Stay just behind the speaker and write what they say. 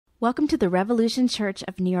Welcome to the Revolution Church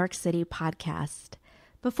of New York City podcast.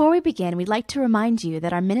 Before we begin, we'd like to remind you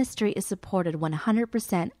that our ministry is supported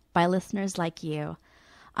 100% by listeners like you.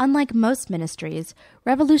 Unlike most ministries,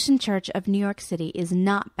 Revolution Church of New York City is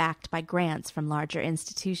not backed by grants from larger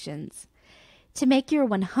institutions. To make your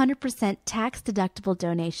 100% tax-deductible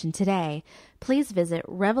donation today, please visit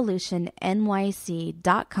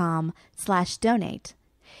revolutionnyc.com/donate.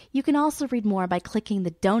 You can also read more by clicking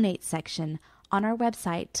the Donate section on our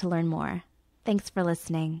website to learn more. Thanks for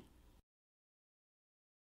listening.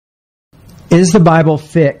 Is the Bible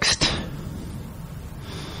fixed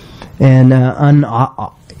and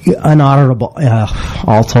unalterable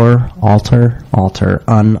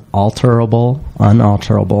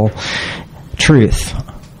truth?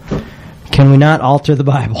 Can we not alter the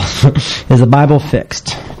Bible? Is the Bible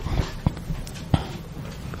fixed?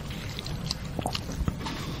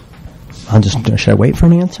 Should I wait for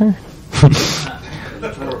an answer?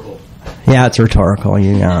 Rhetorical. Yeah, it's rhetorical.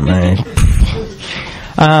 You got me.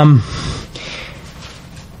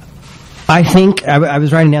 I think I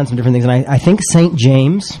was writing down some different things, and I think St.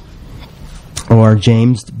 James, or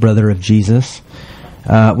James, brother of Jesus,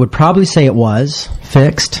 would probably say it was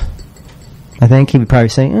fixed. I think he would probably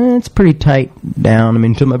say it's pretty tight down. I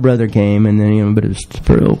mean, until my brother came, and then but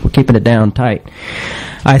we're keeping it down tight.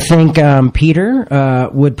 I think Peter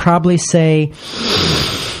would probably say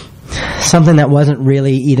something that wasn't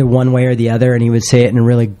really either one way or the other, and he would say it in a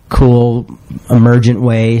really cool, emergent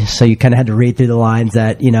way. So you kind of had to read through the lines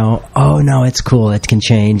that, oh no, it's cool, it can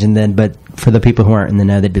change. And then, but for the people who aren't in the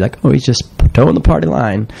know, they'd be like, oh, he's just towing the party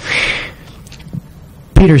line.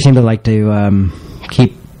 Peter seemed to like to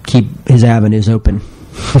keep his avenues open.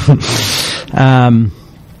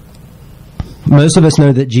 Most of us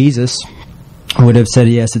know that Jesus would have said,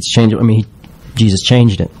 yes, it's changed. I mean, Jesus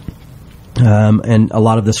changed it. And a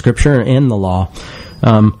lot of the scripture and the law.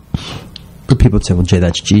 But people would say, well, Jay,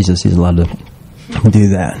 that's Jesus. He's allowed to do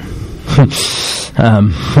that.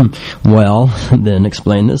 Well, then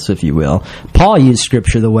explain this, if you will. Paul used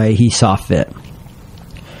scripture the way he saw fit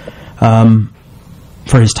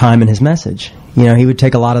for his time and his message. He would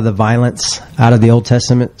take a lot of the violence out of the Old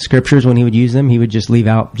Testament scriptures when he would use them. He would just leave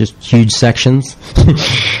out just huge sections,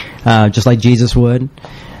 just like Jesus would.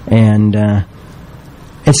 And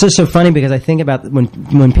it's just so funny because I think about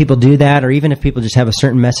when people do that, or even if people just have a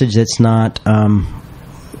certain message that's not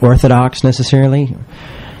orthodox necessarily,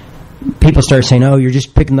 people start saying, oh, you're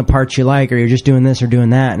just picking the parts you like, or you're just doing this or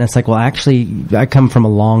doing that. And it's like, well, actually, I come from a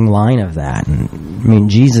long line of that. And, I mean,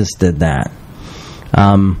 Jesus did that.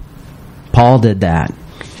 Paul did that.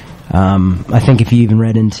 I think if you even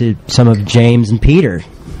read into some of James and Peter,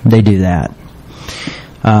 they do that.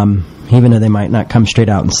 Even though they might not come straight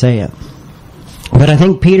out and say it. But I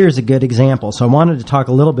think Peter is a good example. So I wanted to talk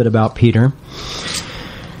a little bit about Peter.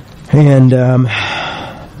 And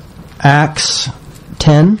Acts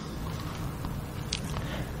 10.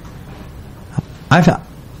 I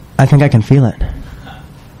think I can feel it.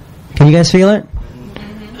 Can you guys feel it?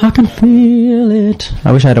 I can feel it.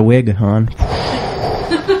 I wish I had a wig on.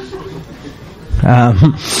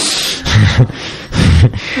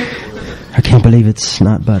 I can't believe it's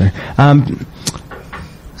not butter.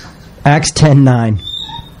 Acts 10:9.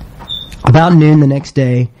 About noon the next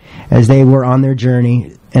day, as they were on their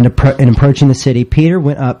journey and approaching the city, Peter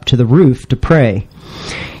went up to the roof to pray.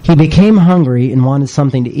 He became hungry and wanted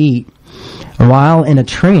something to eat. While in a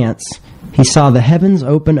trance, he saw the heavens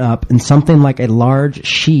open up and something like a large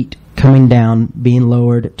sheet coming down, being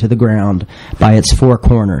lowered to the ground by its four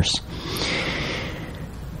corners.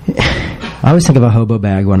 I always think of a hobo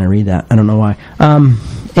bag when I read that. I don't know why.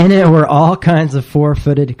 In it were all kinds of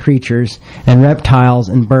four-footed creatures and reptiles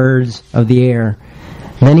and birds of the air.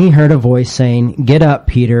 Then he heard a voice saying, "Get up,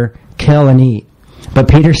 Peter, kill and eat." But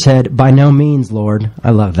Peter said, "By no means, Lord."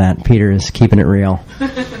 I love that. Peter is keeping it real.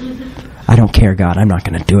 I don't care, God. I'm not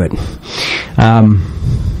going to do it.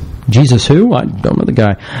 Jesus who? I don't know the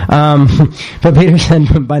guy. But Peter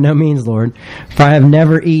said, "By no means, Lord, for I have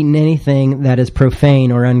never eaten anything that is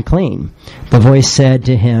profane or unclean." The voice said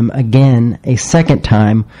to him again a second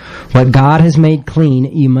time, "What God has made clean,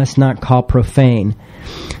 you must not call profane."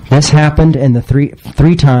 This happened in the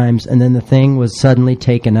three times, and then the thing was suddenly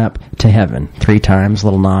taken up to heaven. 3 times,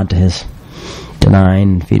 little nod to his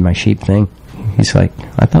denying feed my sheep thing. He's like,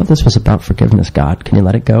 I thought this was about forgiveness, God. Can you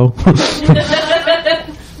let it go?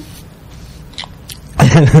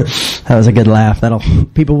 That was a good laugh.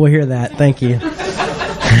 People will hear that. Thank you.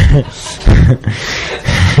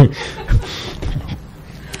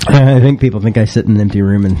 I think people think I sit in an empty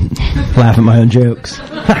room and laugh at my own jokes.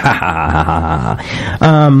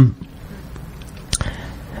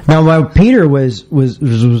 Now, while Peter was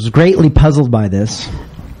greatly puzzled by this,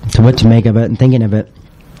 to what to make of it and thinking of it,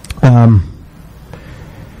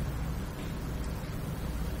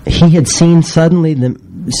 he had seen suddenly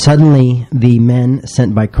the men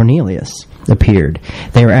sent by Cornelius appeared.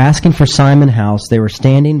 They were asking for Simon's house. They were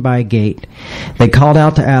standing by a gate. They called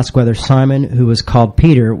out to ask whether Simon, who was called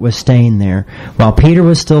Peter, was staying there. While Peter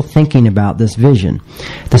was still thinking about this vision,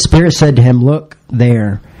 the Spirit said to him, "Look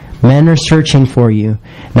there. Men are searching for you.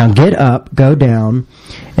 Now get up, go down,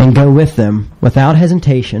 and go with them without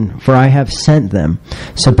hesitation, for I have sent them."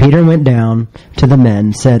 So Peter went down to the men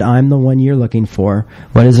and said, "I'm the one you're looking for.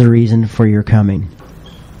 What is the reason for your coming?"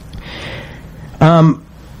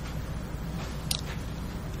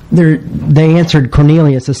 They answered,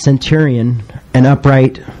 "Cornelius, a centurion, an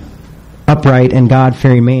upright and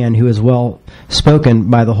God-fearing man who is well spoken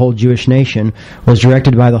by the whole Jewish nation, was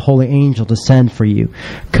directed by the holy angel to send for you.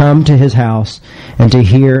 Come to his house and to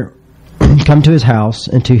hear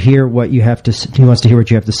what you have to. He wants to hear what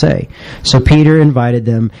you have to say." So Peter invited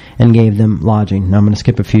them and gave them lodging. Now I'm going to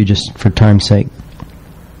skip a few just for time's sake.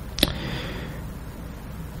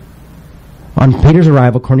 On Peter's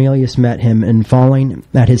arrival, Cornelius met him and, falling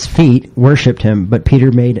at his feet, worshipped him. But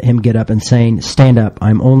Peter made him get up and saying, "Stand up,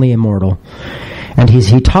 I'm only a mortal." And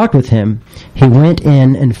he talked with him. He went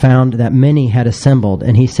in and found that many had assembled,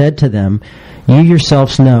 and he said to them, "You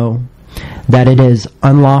yourselves know that it is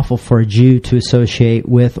unlawful for a Jew to associate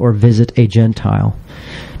with or visit a Gentile.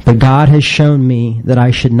 But God has shown me that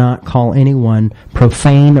I should not call anyone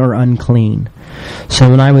profane or unclean. So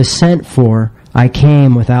when I was sent for, I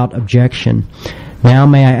came without objection. Now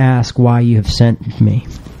may I ask why you have sent for me?"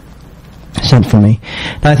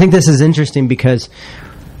 Now I think this is interesting because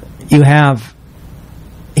he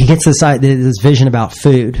gets this vision about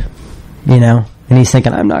food, and he's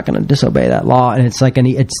thinking, I'm not going to disobey that law, and it's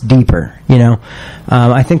it's deeper,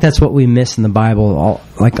 I think that's what we miss in the Bible,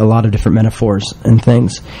 like a lot of different metaphors and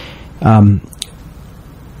things.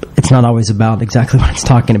 It's not always about exactly what it's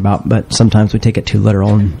talking about, but sometimes we take it too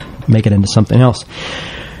literal and make it into something else.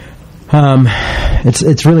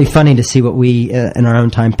 It's really funny to see what we, in our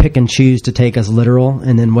own time, pick and choose to take as literal,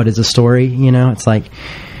 and then what is a story, It's like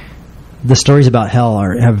the stories about hell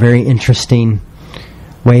have very interesting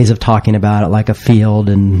ways of talking about it, like a field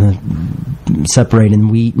and separating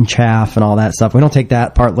wheat and chaff and all that stuff. We don't take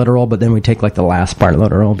that part literal, but then we take like the last part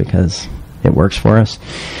literal because it works for us.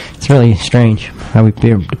 It's really strange how we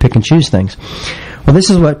pick and choose things. Well,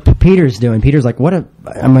 this is what Peter's doing. Peter's like,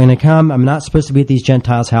 I'm going to come. I'm not supposed to be at these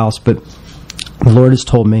Gentiles' house, but the Lord has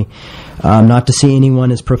told me not to see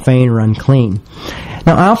anyone as profane or unclean.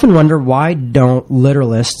 Now, I often wonder, why don't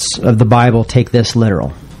literalists of the Bible take this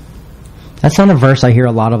literal? That's not a verse I hear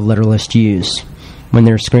a lot of literalists use when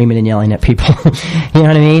they're screaming and yelling at people. You know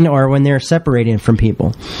what I mean? Or when they're separating from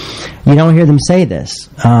people. You don't hear them say this.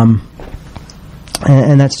 And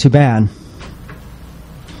that's too bad.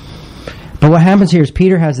 But what happens here is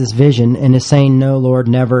Peter has this vision and is saying, "No, Lord,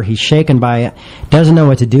 never." He's shaken by it, doesn't know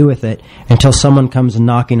what to do with it until someone comes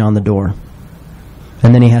knocking on the door.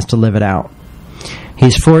 And then he has to live it out.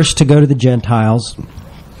 He's forced to go to the Gentiles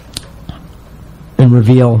and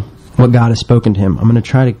reveal what God has spoken to him. I'm going to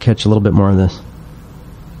try to catch a little bit more of this.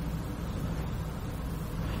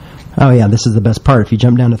 Oh yeah, this is the best part. If you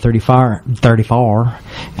jump down to 34,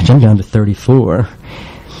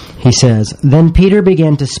 he says, "Then Peter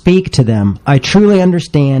began to speak to them. I truly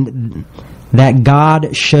understand that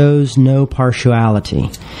God shows no partiality."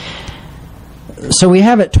 So we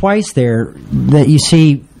have it twice there that you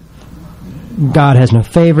see God has no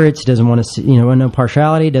favorites. He doesn't want to see, no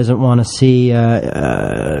partiality. Doesn't want to see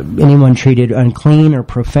anyone treated unclean or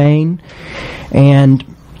profane. And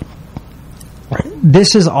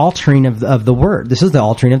this is altering of the word. This is the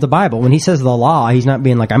altering of the Bible. When he says the law, he's not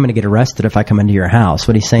being like, I'm going to get arrested if I come into your house.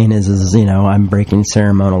 What he's saying is I'm breaking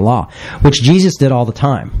ceremonial law, which Jesus did all the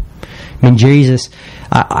time. I mean, Jesus,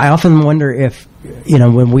 I often wonder if,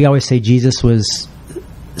 when we always say Jesus was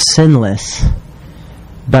sinless,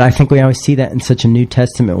 but I think we always see that in such a New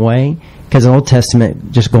Testament way, because in the Old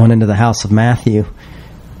Testament, just going into the house of Matthew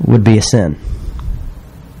would be a sin.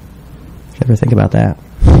 Ever think about that?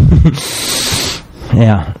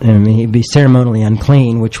 Yeah, I mean, he'd be ceremonially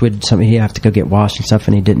unclean, which would he'd have to go get washed and stuff,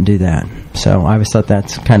 and he didn't do that. So I always thought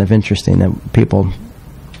that's kind of interesting that people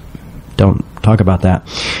don't talk about that.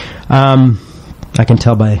 I can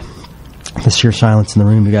tell by the sheer silence in the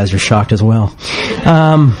room, you guys are shocked as well.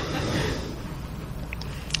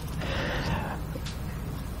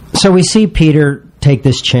 So we see Peter take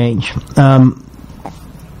this change. Paul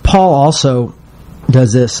also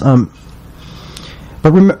does this.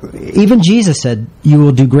 But remember, even Jesus said, "You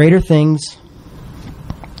will do greater things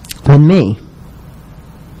than me.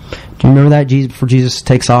 Do you remember that? Before Jesus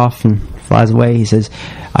takes off and flies away, he says,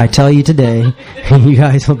 I tell you today, you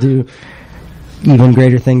guys will do even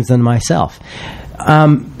greater things than myself.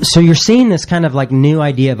 So you're seeing this kind of like new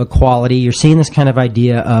idea of equality. You're seeing this kind of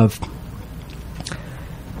idea of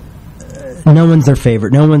no one's their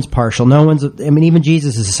favorite. No one's partial. Even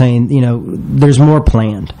Jesus is saying, there's more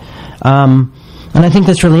planned. And I think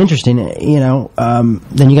that's really interesting.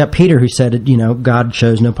 Then you got Peter who said, God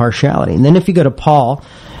shows no partiality. And then if you go to Paul,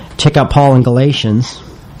 check out Paul in Galatians.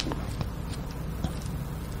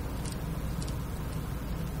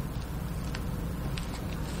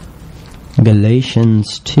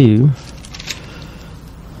 Galatians 2,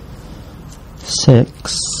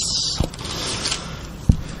 6.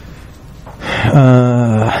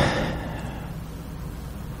 I'm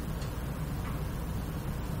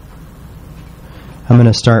going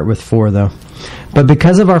to start with 4, though. But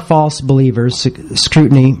because of our false believers,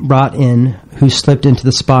 scrutiny brought in who slipped into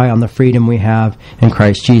the spy on the freedom we have in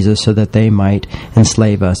Christ Jesus so that they might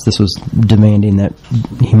enslave us. This was demanding that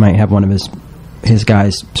he might have one of his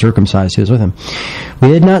guys circumcised who was with him. We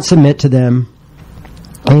did not submit to them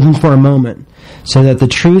even for a moment, so that the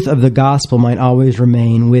truth of the gospel might always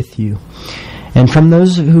remain with you. And from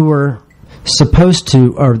those who were supposed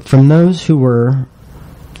to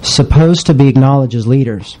be acknowledged as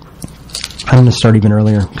leaders. I'm going to start even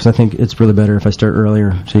earlier because I think it's really better if I start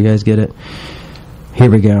earlier so you guys get it. Here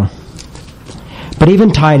we go. But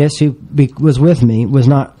even Titus, who was with me, was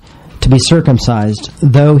not to be circumcised,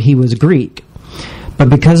 though he was Greek. But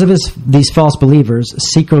because of these false believers,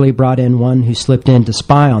 secretly brought in one who slipped in to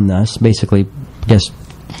spy on us, basically, I guess,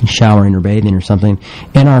 showering or bathing or something,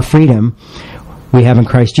 in our freedom we have in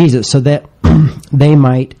Christ Jesus, so that they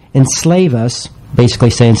might enslave us, basically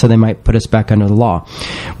saying so they might put us back under the law.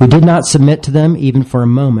 We did not submit to them even for a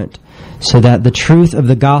moment, so that the truth of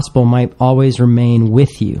the gospel might always remain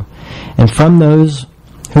with you. And from those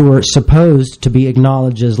who were supposed to be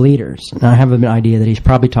acknowledged as leaders. And I have an idea that he's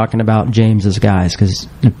probably talking about James's guys, because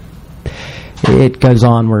it goes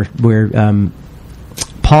on where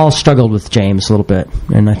Paul struggled with James a little bit,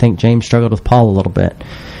 and I think James struggled with Paul a little bit,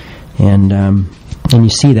 and you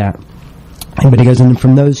see that. But he goes, and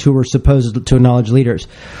from those who were supposed to acknowledge leaders,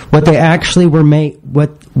 what they actually were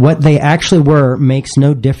makes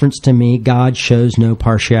no difference to me. God shows no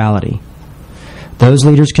partiality. Those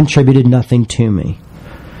leaders contributed nothing to me.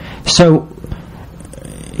 So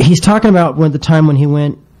he's talking about the time when he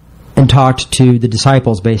went and talked to the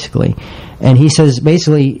disciples, basically, and he says,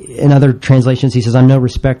 basically, in other translations, he says, "I'm no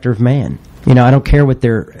respecter of man. I don't care what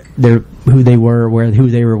who they were,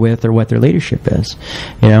 who they were with, or what their leadership is.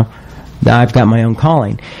 I've got my own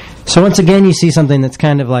calling." So once again, you see something that's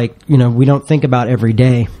kind of like, we don't think about every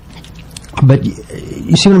day. But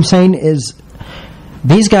you see what I'm saying is,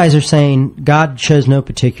 these guys are saying God shows no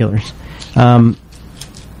particulars.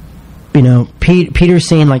 Peter's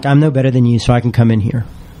saying, like, I'm no better than you, so I can come in here.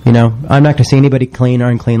 I'm not going to see anybody clean or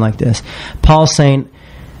unclean like this. Paul's saying,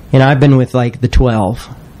 I've been with, like, the 12,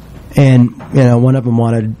 and, one of them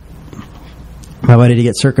wanted my buddy to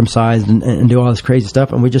get circumcised and do all this crazy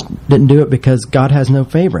stuff, and we just didn't do it because God has no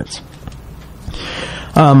favorites.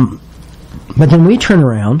 But then we turn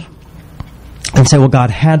around and say, well, God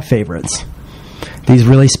had favorites. These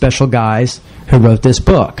really special guys who wrote this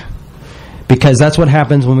book. Because that's what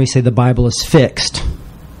happens when we say the Bible is fixed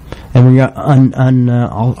and when you're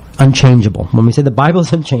unchangeable. When we say the Bible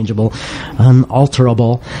is unchangeable,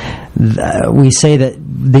 unalterable, we say that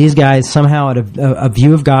these guys somehow had a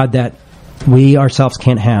view of God that we ourselves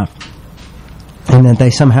can't have, and that they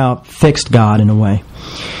somehow fixed God in a way.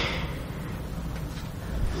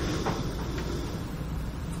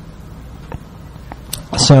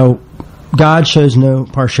 So God shows no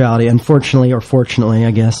partiality. Unfortunately, or fortunately,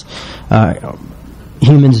 I guess,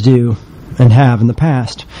 humans do and have in the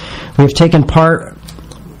past. We've taken part.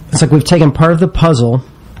 It's like we've taken part of the puzzle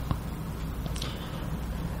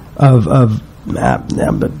but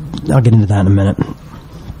I'll get into that in a minute.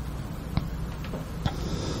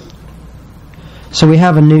 So we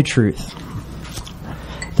have a new truth.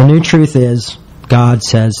 The new truth is, God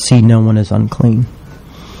says, see no one is unclean.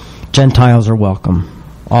 Gentiles are welcome.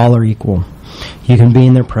 All are equal. You can be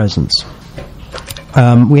in their presence.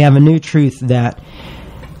 We have a new truth that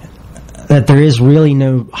there is really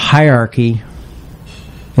no hierarchy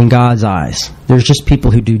in God's eyes. There's just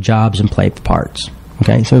people who do jobs and play parts.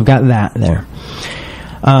 Okay, so we've got that there.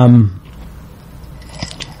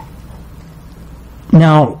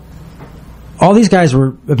 Now, all these guys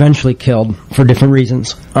were eventually killed for different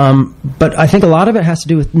reasons. But I think a lot of it has to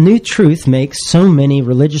do with new truth makes so many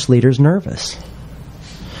religious leaders nervous.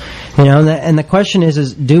 And the question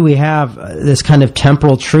is do we have this kind of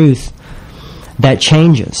temporal truth that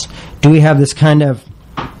changes? Do we have this kind of,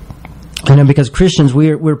 because Christians,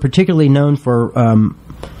 we're particularly known for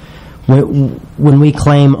when we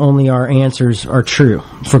claim only our answers are true,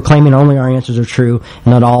 for claiming only our answers are true and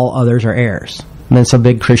not all others are errors. And that's a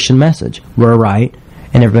big Christian message. We're right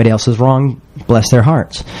and everybody else is wrong, bless their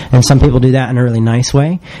hearts. And some people do that in a really nice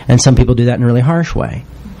way, and some people do that in a really harsh way.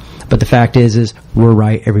 But the fact is we're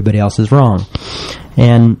right, everybody else is wrong.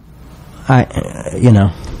 And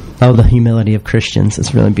the humility of Christians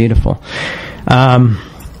is really beautiful.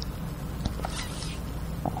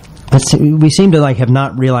 We seem to have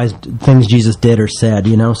not realized things Jesus did or said.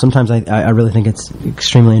 Sometimes I really think it's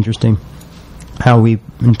extremely interesting how we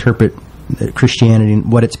interpret Christianity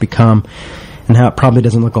and what it's become, and how it probably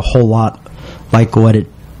doesn't look a whole lot like what it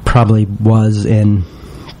probably was and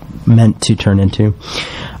meant to turn into.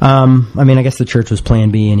 I guess the church was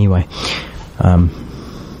Plan B anyway.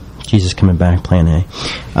 Jesus coming back, Plan A.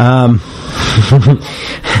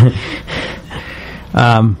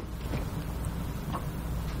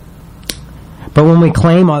 But when we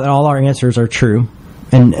claim that all our answers are true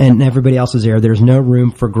and everybody else is there, there's no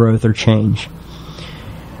room for growth or change.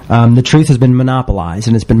 The truth has been monopolized,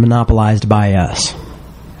 and it's been monopolized by us.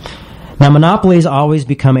 Now, monopolies always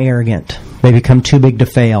become arrogant. They become too big to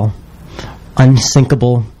fail.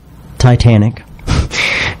 Unsinkable Titanic.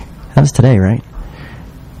 That was today, right?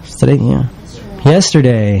 It's today, yeah.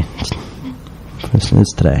 Yesterday.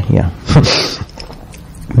 It's today, yeah.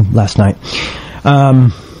 Last night.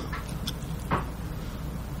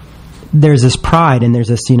 There's this pride, and there's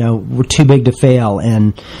this, we're too big to fail,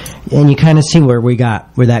 and you kind of see where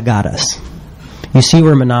that got us. You see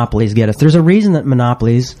where monopolies get us. There's a reason that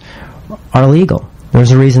monopolies are legal.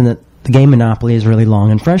 There's a reason that the game Monopoly is really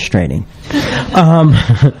long and frustrating.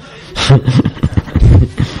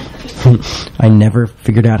 I never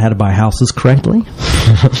figured out how to buy houses correctly,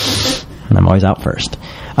 and I'm always out first.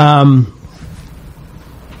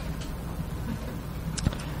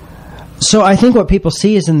 So I think what people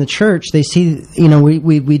see is in the church, they see,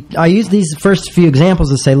 I use these first few examples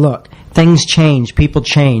to say, look, things change, people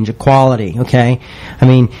change, equality, okay?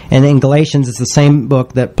 And in Galatians, it's the same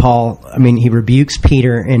book that Paul, he rebukes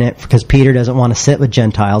Peter in it because Peter doesn't want to sit with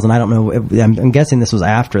Gentiles, and I don't know, I'm guessing this was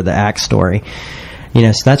after the Acts story.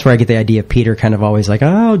 So that's where I get the idea of Peter kind of always like,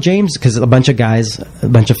 oh, James, because a bunch of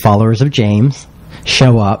followers of James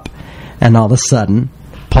show up, and all of a sudden,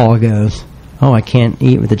 Paul goes, oh, I can't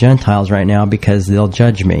eat with the Gentiles right now because they'll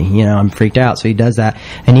judge me. I'm freaked out. So he does that.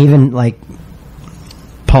 And even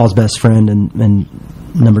Paul's best friend and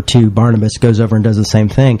number 2, Barnabas, goes over and does the same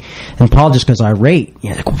thing. And Paul just goes irate.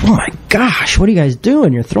 He's like, oh my gosh, what are you guys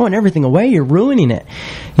doing? You're throwing everything away. You're ruining it.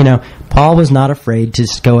 Paul was not afraid to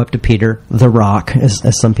just go up to Peter, the rock,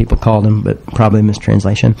 as some people called him, but probably a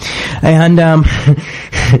mistranslation. And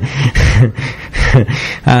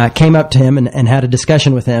came up to him and had a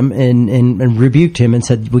discussion with him and rebuked him and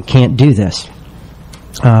said, we can't do this.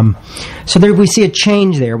 So there we see a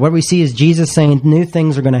change there. What we see is Jesus saying new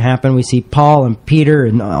things are going to happen. We see Paul and Peter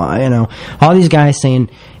and all these guys saying,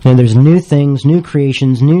 there's new things, new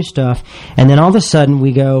creations, new stuff. And then all of a sudden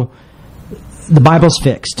we go, the Bible's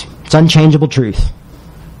fixed. It's unchangeable truth.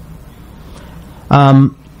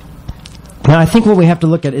 Now I think what we have to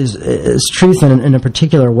look at is truth in a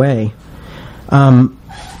particular way.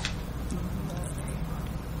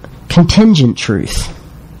 Contingent truth.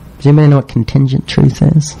 Does anybody know what contingent truth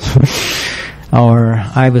is? Or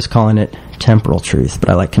I was calling it temporal truth, but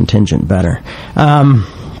I like contingent better.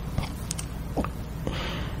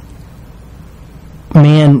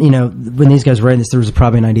 When these guys were writing this, there was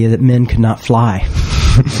probably an idea that men could not fly.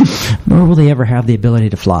 Nor will they ever have the ability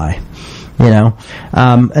to fly.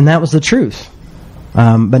 And that was the truth.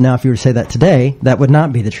 But now if you were to say that today, that would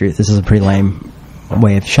not be the truth. This is a pretty lame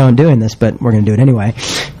way of doing this, but we're going to do it anyway.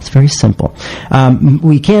 It's very simple.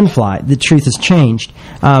 We can fly. The truth has changed.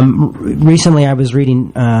 Recently I was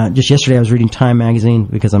reading, just yesterday I was reading Time magazine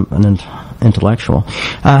because I'm an intellectual.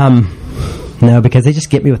 No, because they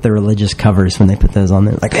just get me with the religious covers when they put those on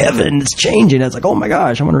there. Like, heaven is changing. I was like, oh my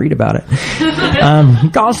gosh, I want to read about it.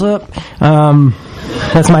 Gossip.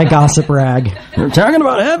 That's my gossip rag. We're talking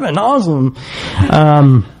about heaven. Awesome.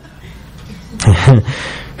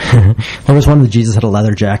 There was one that Jesus had a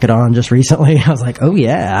leather jacket on just recently. I was like, oh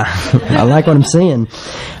yeah, I like what I'm seeing.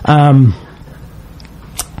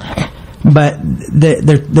 But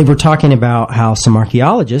they were talking about how some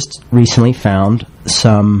archaeologists recently found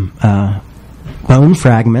some bone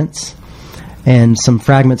fragments and some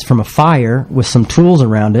fragments from a fire with some tools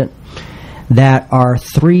around it that are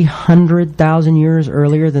 300,000 years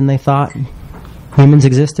earlier than they thought humans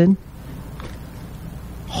existed?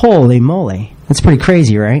 Holy moly. That's pretty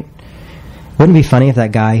crazy, right? Wouldn't it be funny if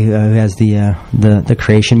that guy who has the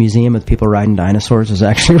Creation Museum with people riding dinosaurs was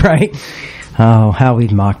actually right? Oh, how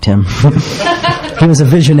we've mocked him. He was a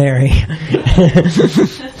visionary.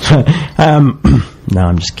 No,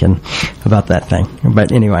 I'm just kidding about that thing.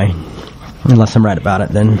 But anyway, unless I'm right about it,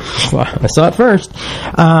 then I saw it first.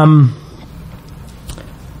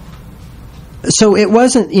 So it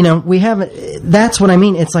wasn't, we haven't. That's what I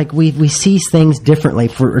mean. It's like we see things differently.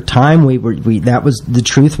 For a time, that was the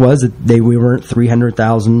truth was that we weren't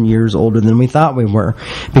 300,000 years older than we thought we were,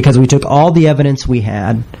 because we took all the evidence we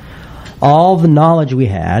had, all the knowledge we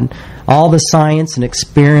had, all the science and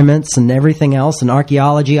experiments and everything else and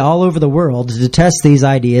archaeology all over the world to test these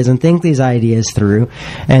ideas and think these ideas through,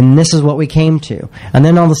 and this is what we came to. And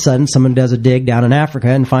then all of a sudden, someone does a dig down in Africa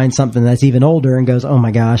and finds something that's even older and goes, "Oh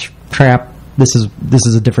my gosh, crap! This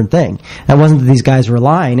is a different thing." That wasn't that these guys were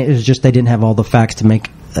lying; it was just they didn't have all the facts to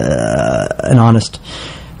make an honest.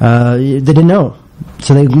 They didn't know,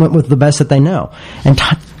 so they went with the best that they know. And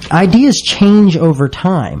ideas change over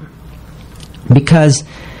time because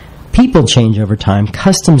people change over time,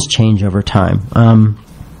 customs change over time,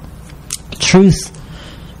 truth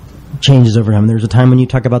changes over time. There's a time when you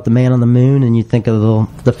talk about the man on the moon and you think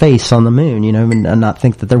of the face on the moon, and not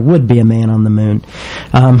think that there would be a man on the moon.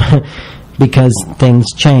 Because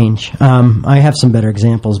things change. I have some better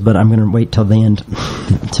examples, but I'm going to wait till the end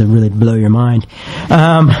to really blow your mind.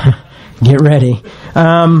 Get ready.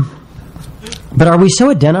 But are we so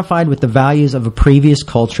identified with the values of a previous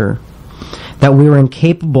culture that we were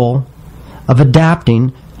incapable of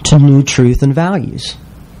adapting to new truth and values?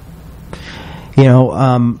 There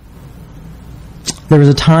was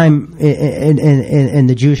a time in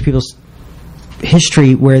the Jewish people's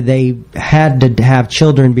history where they had to have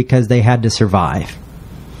children because they had to survive.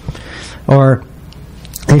 Or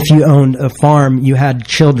if you owned a farm, you had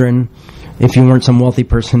children. If you weren't some wealthy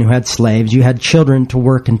person who had slaves, you had children to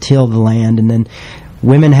work and till the land, and then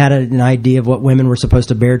women had an idea of what women were supposed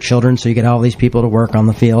to bear children, so you get all these people to work on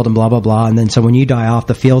the field and blah, blah, blah. And then so when you die off,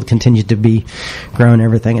 the field continues to be grown and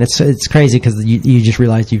everything. And it's crazy because you just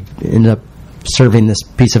realize you've ended up serving this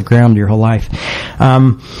piece of ground your whole life.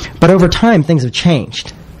 But over time, things have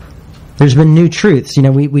changed. There's been new truths.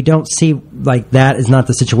 We don't see like that is not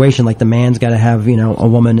the situation. Like the man's got to have, a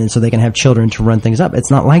woman and so they can have children to run things up.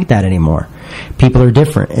 It's not like that anymore. People are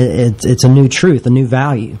different. It's a new truth, a new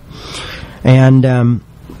value. And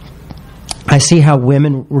I see how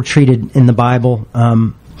women were treated in the Bible,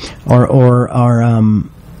 or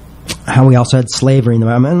how we also had slavery in the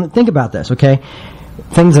Bible. I mean, think about this, okay?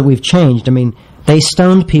 Things that we've changed. I mean, they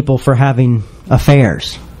stoned people for having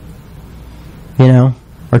affairs,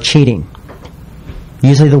 or cheating.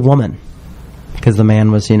 Usually the woman, because the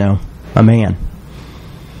man was, a man.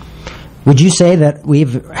 Would you say that we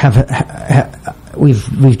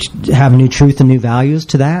have new truth and new values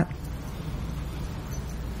to that?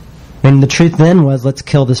 And the truth then was, let's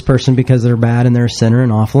kill this person because they're bad and they're a sinner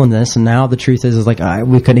and awful and this. And now the truth is like,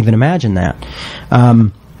 we couldn't even imagine that.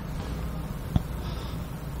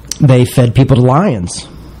 They fed people to lions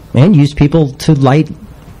and used people to light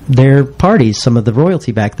their parties. Some of the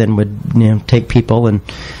royalty back then would, take people and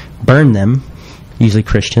burn them, usually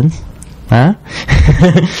Christians, and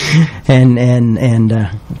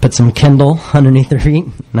put some kindle underneath their feet,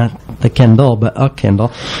 not the Kindle, but a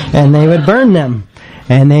Kindle, and they would burn them,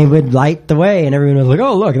 and they would light the way, and everyone was like,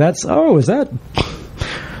 "Oh, look, is that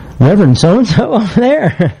Reverend so-and-so over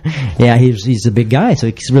there?" Yeah, he's a big guy, so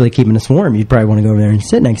he's really keeping us warm. You'd probably want to go over there and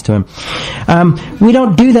sit next to him. We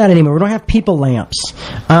don't do that anymore. We don't have people lamps.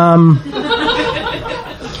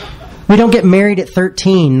 We don't get married at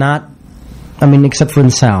 13, except for in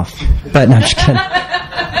the South. But no, I'm just kidding.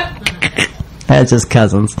 That's just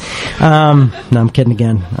cousins. No, I'm kidding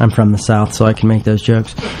again. I'm from the South, so I can make those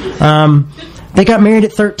jokes. They got married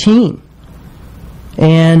at 13.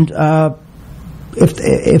 And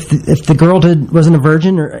if the girl wasn't a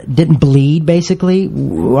virgin or didn't bleed, basically,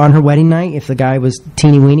 on her wedding night, if the guy was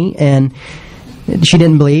teeny weeny and she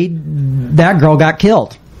didn't bleed, that girl got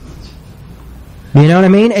killed. You know what I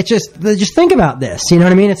mean? It's just think about this. You know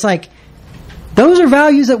what I mean? It's like, those are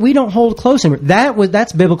values that we don't hold close anymore.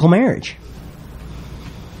 That's biblical marriage.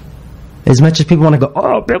 As much as people want to go,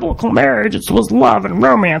 "Oh, biblical marriage, it was love and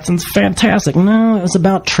romance and it's fantastic." No, it was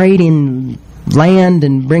about trading land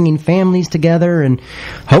and bringing families together, and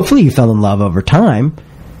hopefully you fell in love over time.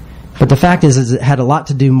 But the fact is it had a lot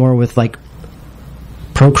to do more with like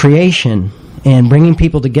procreation and bringing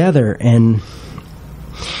people together. And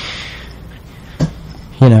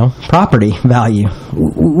property value.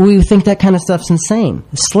 We think that kind of stuff's insane.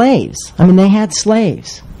 Slaves. I mean, they had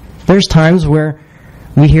slaves. There's times where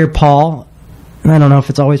we hear Paul, and I don't know if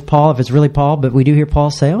it's always Paul, if it's really Paul, but we do hear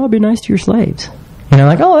Paul say, "Oh, be nice to your slaves."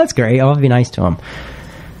 Like, "Oh, that's great. I'll be nice to them."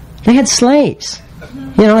 They had slaves.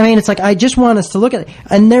 You know what I mean? It's like, I just want us to look at it.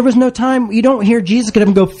 And there was no time, you don't hear Jesus get up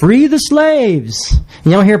and go, "Free the slaves."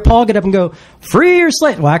 You don't hear Paul get up and go, "Free your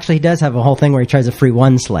slaves." Well, actually, he does have a whole thing where he tries to free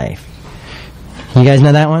one slave. You guys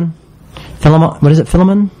know that one? Philemon. What is it,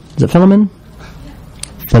 Philemon? Is it Philemon?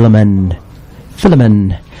 Philemon.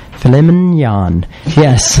 Philemon Jan.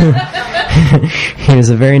 Yes. He was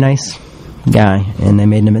a very nice guy, and they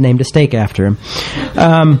named a steak after him.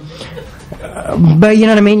 But you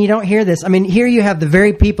know what I mean? You don't hear this. I mean, here you have the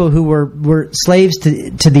very people who were slaves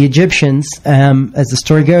to the Egyptians, as the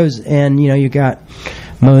story goes, and you got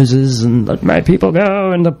Moses and "Let my people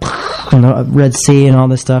go," and the Red Sea and all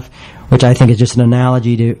this stuff, which I think is just an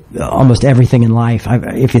analogy to almost everything in life.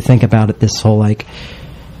 If you think about it, this whole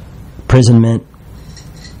imprisonment,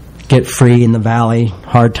 get free in the valley,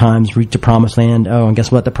 hard times, reach the promised land. Oh, and guess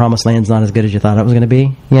what? The promised land's not as good as you thought it was going to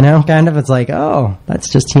be. Kind of. It's like, oh, that's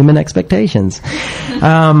just human expectations.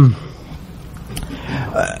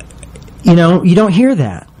 You don't hear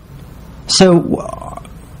that. So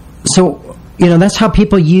that's how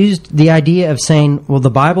people used the idea of saying, well, the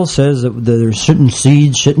Bible says that there's certain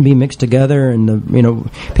seeds shouldn't be mixed together, and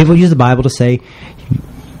people use the Bible to say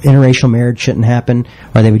interracial marriage shouldn't happen,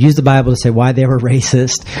 or they would use the Bible to say why they were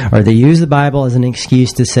racist, or they use the Bible as an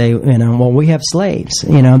excuse to say, well, we have slaves.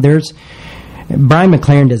 There's Brian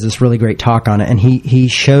McLaren does this really great talk on it, and he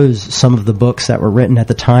shows some of the books that were written at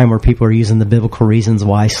the time where people were using the biblical reasons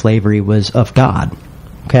why slavery was of God.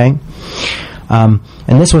 Okay? And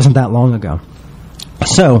this wasn't that long ago.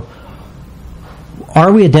 So,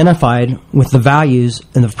 are we identified with the values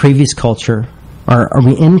in the previous culture? Are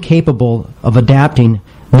we incapable of adapting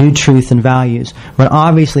new truth and values when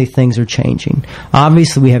obviously things are changing?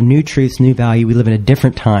 Obviously we have new truths, new value. We live in a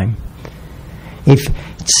different time. If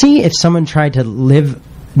someone tried to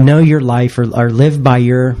know your life or live by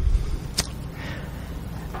your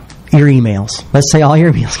emails. Let's say all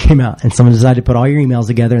your emails came out and someone decided to put all your emails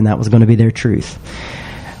together and that was going to be their truth.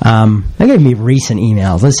 They gave me recent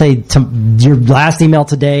emails. Let's say your last email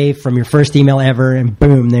today from your first email ever, and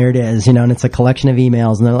boom, there it is. And it's a collection of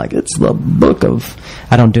emails, and they're like, it's the book of.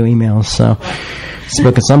 I don't do emails, so it's the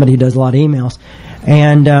book of somebody who does a lot of emails,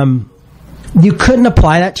 and you couldn't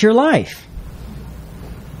apply that to your life,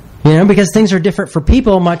 because things are different for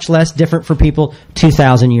people, much less different for people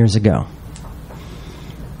 2,000 years ago,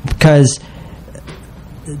 because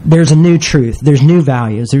there's a new truth. There's new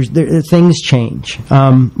values. Things change.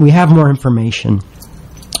 We have more information.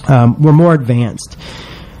 We're more advanced.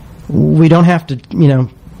 We don't have to, we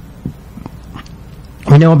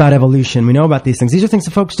know about evolution. We know about these things. These are things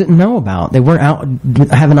that folks didn't know about. They weren't out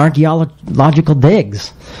having archaeological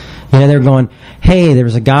digs. They're going, hey, there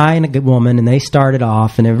was a guy and a good woman, and they started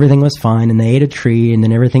off, and everything was fine, and they ate a tree, and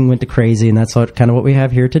then everything went to crazy, and that's kind of what we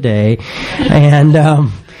have here today. And,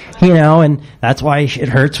 and that's why it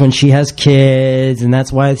hurts when she has kids, and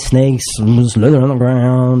that's why snakes slither on the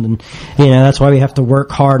ground, and, that's why we have to work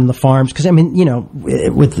hard in the farms. Because,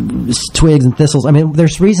 with twigs and thistles,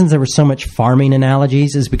 there's reasons there was so much farming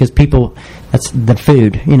analogies is because people, that's the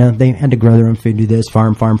food. They had to grow their own food, do this,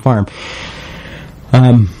 farm.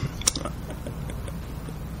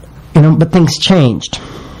 But things changed.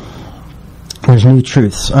 There's new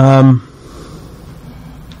truths.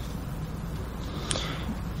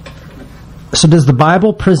 So does the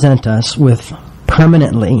Bible present us with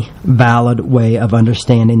permanently valid way of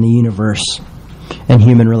understanding the universe and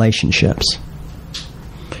human relationships?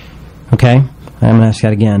 Okay? I'm going to ask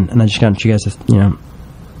that again, and I just want you guys to,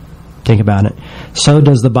 think about it. So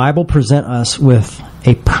does the Bible present us with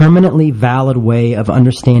a permanently valid way of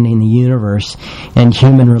understanding the universe and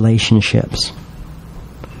human relationships?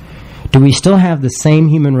 Do we still have the same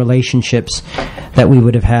human relationships that we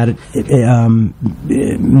would have had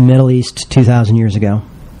Middle East 2,000 years ago?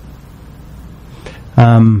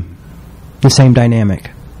 The same dynamic.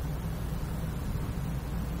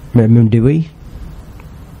 Do we?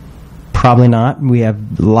 Probably not. We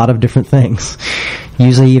have a lot of different things.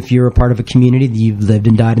 Usually if you're a part of a community, you've lived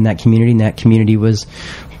and died in that community, and that community was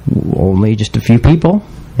only just a few people,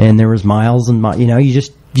 and there was miles and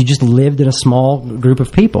you just lived in a small group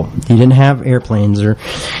of people. You didn't have airplanes, or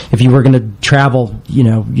if you were going to travel,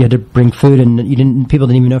 you had to bring food, and people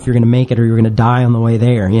didn't even know if you were going to make it or you were going to die on the way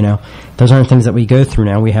there. Those aren't things that we go through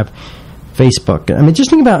now. We have Facebook. Just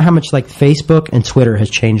think about how much Facebook and Twitter has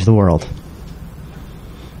changed the world.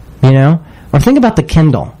 Or think about the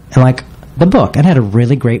Kindle, and the book. It had a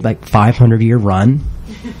really great, 500-year run.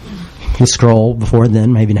 The scroll before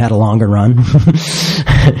then maybe had a longer run.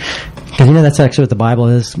 Because that's actually what the Bible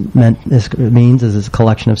means is a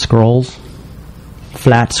collection of scrolls,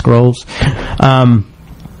 flat scrolls.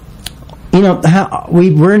 We're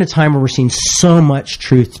in a time where we're seeing so much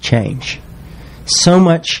truth change, so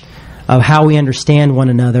much of how we understand one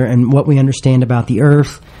another and what we understand about the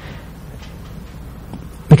earth,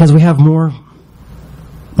 because we have more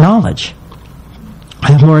knowledge,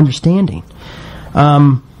 we have more understanding.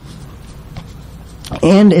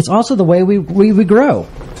 And it's also the way we grow.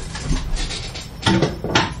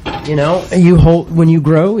 When you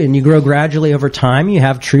grow, and you grow gradually over time, you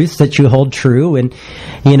have truths that you hold true, and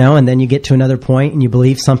then you get to another point and you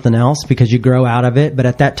believe something else because you grow out of it. But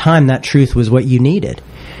at that time, that truth was what you needed.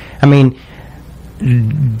 I mean,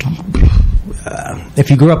 if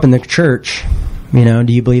you grew up in the church, do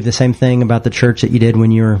you believe the same thing about the church that you did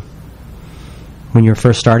when you were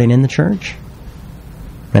first starting in the church?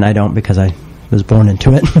 And I don't, because I was born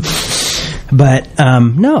into it. But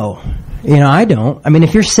no, I don't. I mean,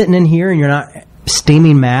 if you're sitting in here and you're not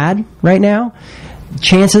steaming mad right now,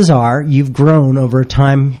 chances are you've grown over a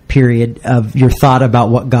time period of your thought about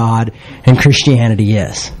what God and Christianity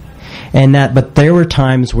is. But there were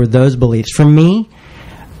times where those beliefs, for me,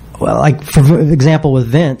 for example with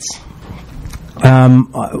Vince,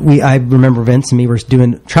 I remember Vince and me were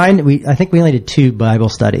I think we only did 2 Bible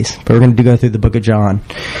studies, but we're going to go through the book of John.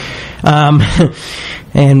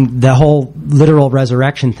 And the whole literal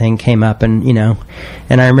resurrection thing came up, and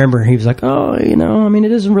I remember he was like, it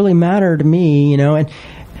doesn't really matter to me,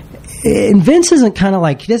 and Vince isn't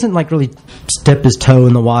he doesn't really dip his toe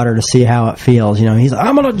in the water to see how it feels, he's like,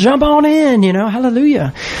 I'm going to jump on in,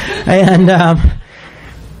 hallelujah.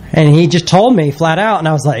 And he just told me flat out, and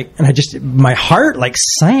I was like, my heart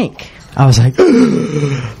sank. I was like,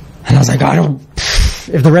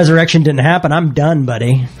 if the resurrection didn't happen, I'm done,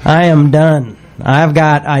 buddy. I am done. I've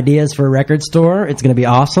got ideas for a record store. It's going to be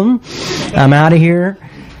awesome. I'm out of here.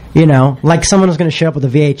 Someone was going to show up with a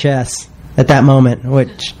VHS at that moment,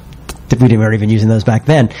 which we weren't even using those back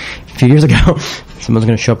then. A few years ago, someone's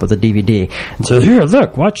going to show up with a DVD and say, here,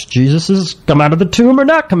 look, watch Jesus has come out of the tomb or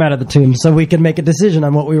not come out of the tomb, so we can make a decision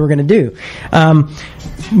on what we were going to do.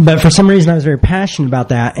 But for some reason, I was very passionate about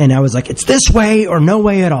that, and I was like, it's this way or no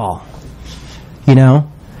way at all.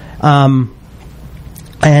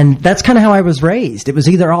 And that's kind of how I was raised. It was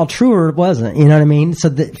either all true or it wasn't. You know what I mean?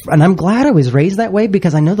 And I'm glad I was raised that way,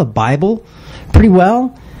 because I know the Bible pretty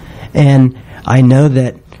well, and I know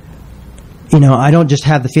that, I don't just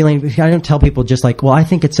have the feeling. I don't tell people just I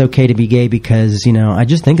think it's okay to be gay because, I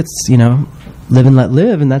just think it's, live and let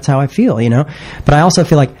live, and that's how I feel, But I also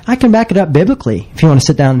feel like I can back it up biblically if you want to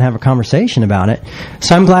sit down and have a conversation about it.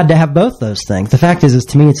 So I'm glad to have both those things. The fact is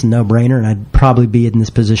to me, it's a no-brainer, and I'd probably be in this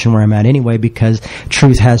position where I'm at anyway, because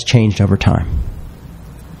truth has changed over time.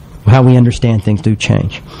 How we understand things do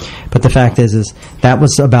change. But the fact is that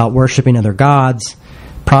was about worshiping other gods,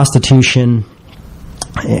 prostitution,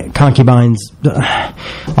 concubines,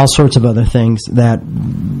 all sorts of other things. How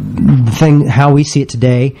we see it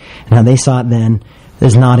today and how they saw it then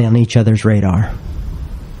is not on each other's radar.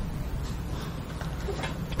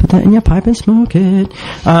 Put that in your pipe and smoke it.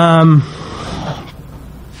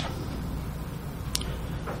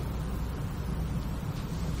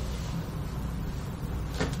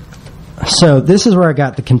 So this is where I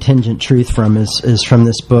got the contingent truth from. Is from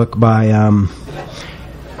this book by.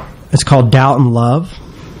 It's called Doubt and Love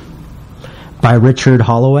by Richard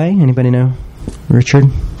Holloway. Anybody know Richard?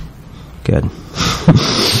 Good.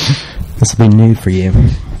 This will be new for you.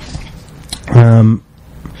 I'm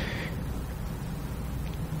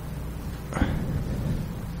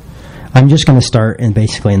just going to start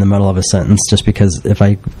basically in the middle of a sentence, just because if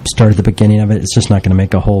I start at the beginning of it, it's just not going to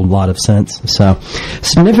make a whole lot of sense. So,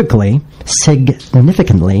 significantly,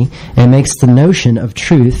 it makes the notion of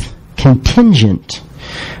truth contingent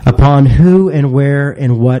upon who and where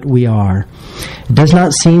and what we are. It does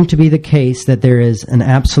not seem to be the case that there is an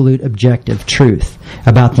absolute objective truth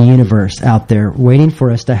about the universe out there waiting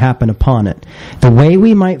for us to happen upon it, the way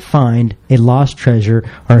we might find a lost treasure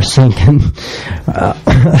or a sunken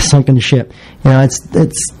ship.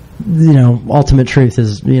 It's ultimate truth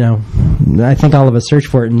is, I think all of us search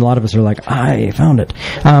for it, and a lot of us are like, I found it.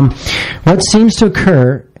 What seems to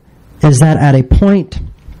occur is that at a point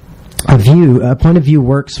of view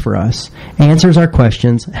works for us, answers our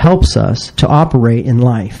questions, helps us to operate in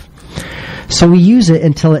life. So we use it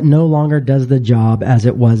until it no longer does the job as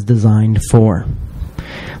it was designed for.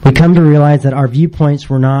 We come to realize that our viewpoints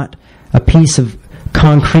were not a piece of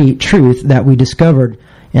concrete truth that we discovered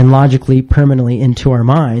and logically permanently into our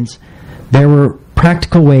minds, There were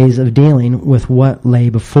practical ways of dealing with what lay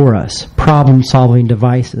before us, problem-solving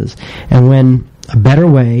devices. And when a better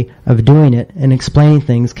way of doing it and explaining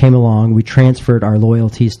things came along, we transferred our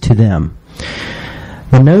loyalties to them.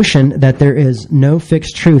 The notion that there is no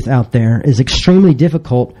fixed truth out there is extremely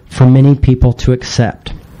difficult for many people to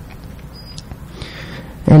accept.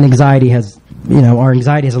 And anxiety has, our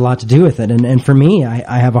anxiety has a lot to do with it. And for me,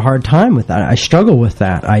 I have a hard time with that. I struggle with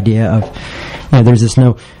that idea of, there's this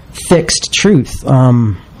no fixed truth.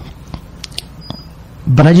 But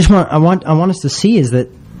I want us to see is that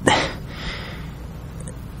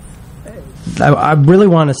I really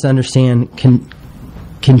want us to understand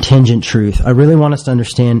contingent truth. I really want us to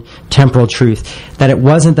understand temporal truth. That it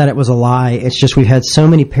wasn't that it was a lie. It's just we've had so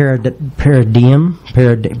many paradigm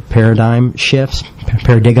shifts,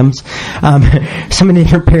 paradigms, so many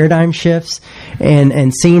different paradigm shifts,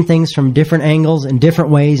 and seeing things from different angles and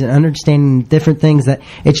different ways and understanding different things, that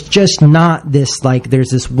it's just not this, like, there's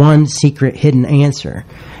this one secret hidden answer.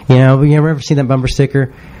 You ever see that bumper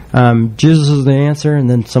sticker? Jesus is the answer, and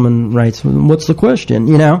then someone writes, what's the question?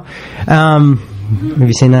 Have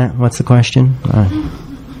you seen that? What's the question?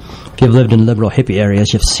 If you've lived in liberal hippie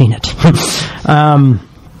areas, you've seen it. It was on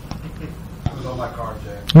my car,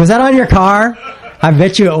 Jay. Was that on your car? I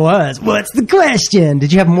bet you it was. What's the question?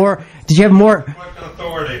 Did you have more?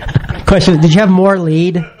 Authority. Question. Did you have more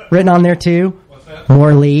lead written on there too? What's that?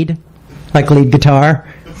 More lead, like lead guitar.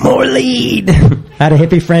 More lead. I had a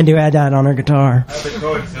hippie friend who had that on her guitar. I have the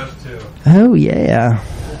coexist too. Oh yeah.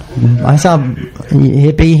 I saw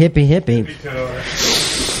hippie.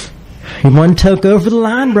 One toke over the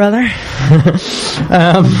line, brother.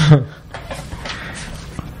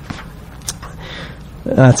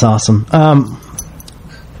 That's awesome.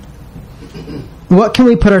 What can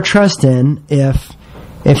we put our trust in if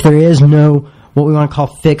there is no, what we want to call,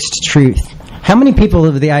 fixed truth? How many people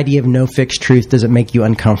of the idea of no fixed truth does it make you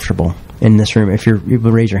uncomfortable in this room? You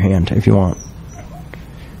raise your hand if you want.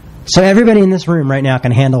 So everybody in this room right now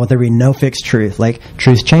can handle with there being no fixed truth. Like,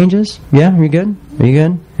 truth changes? Yeah? Are you good? Are you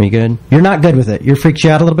good? Are you good? You're not good with it. It freaks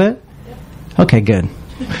you out a little bit? Okay, good.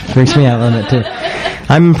 Freaks me out a little bit too.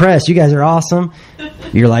 I'm impressed. You guys are awesome.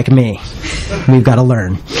 You're like me. We've got to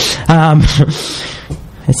learn.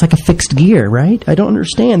 It's like a fixed gear, right? I don't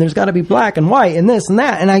understand. There's got to be black and white and this and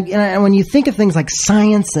that. And I when you think of things like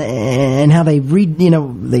science and how they read,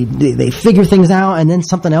 they figure things out, and then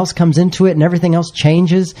something else comes into it and everything else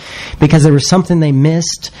changes because there was something they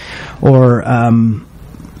missed, or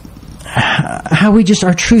how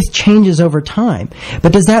our truth changes over time.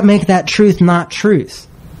 But does that make that truth not truth?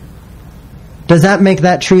 Does that make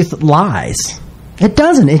that truth lies? It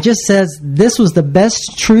doesn't. It just says this was the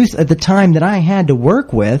best truth at the time that I had to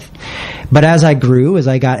work with. But as I grew, as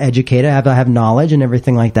I got educated, I have knowledge and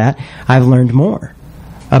everything like that, I've learned more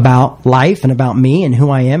about life and about me and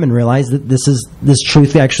who I am, and realized that this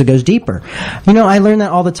truth actually goes deeper. I learned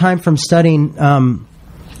that all the time from studying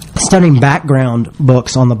background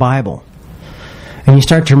books on the Bible. And you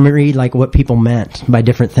start to read like what people meant by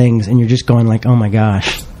different things, and you're just going like, oh my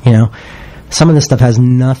gosh, some of this stuff has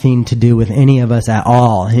nothing to do with any of us at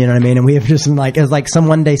all. You know what I mean? And we have just like, it was like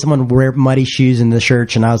one day someone wore muddy shoes in the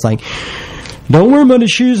church, and I was like, don't wear muddy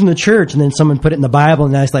shoes in the church. And then someone put it in the Bible,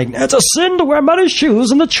 and I was like, it's a sin to wear muddy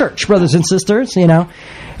shoes in the church, brothers and sisters.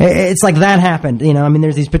 It's like that happened.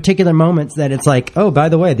 There's these particular moments that it's like, oh, by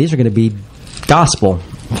the way, these are going to be gospel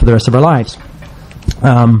for the rest of our lives.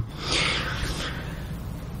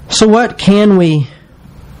 So what can we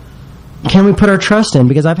put our trust in?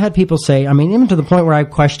 Because I've had people say, even to the point where I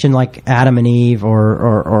question like Adam and Eve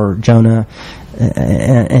or Jonah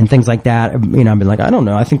and things like that. I've been like, I don't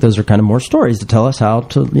know. I think those are kind of more stories to tell us how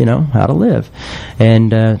to live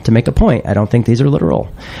and to make a point. I don't think these are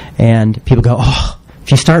literal. And people go, oh,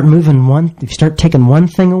 if you start taking one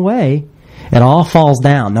thing away, it all falls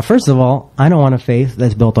down. Now, first of all, I don't want a faith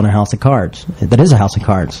that's built on a house of cards. That is a house of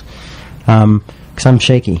cards. Because I'm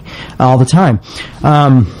shaky all the time.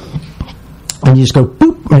 And you just go,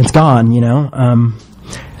 boop, and it's gone,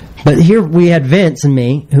 But here we had Vince and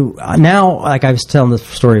me, who now, like I was telling the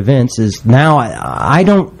story of Vince, is now I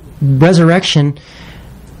don't, resurrection,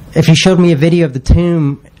 if you showed me a video of the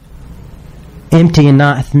tomb empty and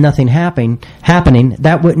nothing happening,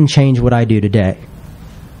 that wouldn't change what I do today.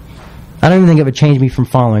 I don't even think it would change me from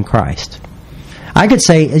following Christ. I could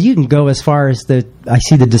say, you can go as far as I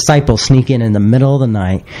see the disciples sneak in the middle of the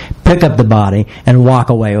night, pick up the body, and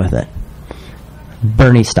walk away with it.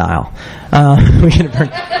 Bernie style.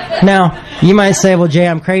 Now, you might say, well, Jay,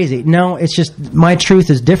 I'm crazy. No, it's just my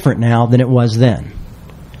truth is different now than it was then.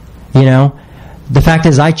 The fact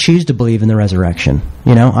is I choose to believe in the resurrection.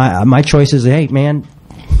 My choice is, hey, man,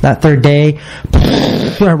 That third day,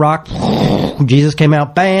 a rock, Jesus came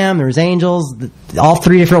out, bam, there was angels. All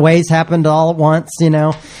three different ways happened all at once,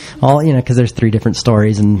 because there's three different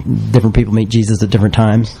stories and different people meet Jesus at different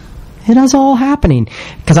times. It is all happening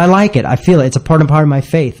because I like it. I feel it. It's a part of my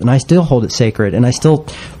faith, and I still hold it sacred. And I still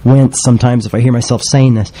wince sometimes if I hear myself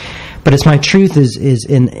saying this, but it's my truth is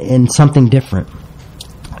in something different.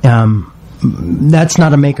 That's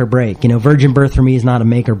not a make or break. Virgin birth for me is not a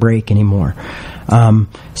make or break anymore.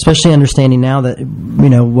 Especially understanding now that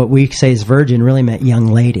what we say is virgin really meant young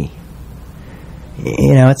lady.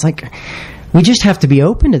 It's like we just have to be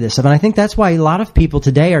open to this stuff, and I think that's why a lot of people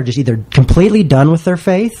today are just either completely done with their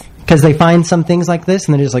faith because they find some things like this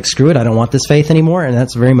and they're just like, screw it, I don't want this faith anymore. And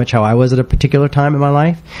that's very much how I was at a particular time in my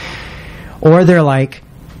life. Or they're like,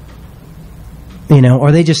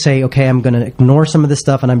 or they just say, okay, I'm going to ignore some of this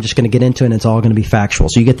stuff and I'm just going to get into it and it's all going to be factual.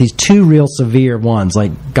 So you get these two real severe ones,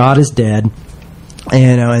 like God is dead,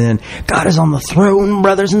 and then God is on the throne,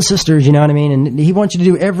 brothers and sisters, you know what I mean? And he wants you to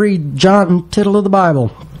do every jot and tittle of the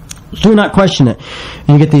Bible. Do not question it.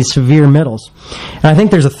 And you get these severe middles. And I think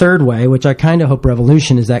there's a third way, which I kind of hope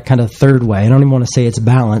revolution is that kind of third way. I don't even want to say it's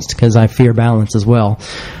balanced because I fear balance as well.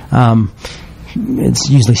 It's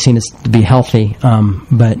usually seen as to be healthy,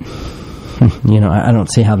 but I don't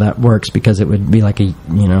see how that works because it would be like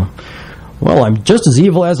well, I'm just as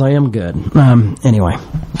evil as I am good. Anyway,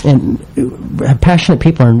 and passionate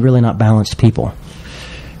people are really not balanced people.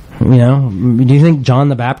 Do you think John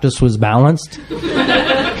the Baptist was balanced?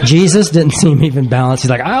 Jesus didn't seem even balanced. He's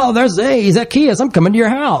like, oh, there's Zacchaeus, I'm coming to your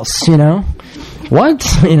house, What?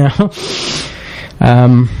 Hey,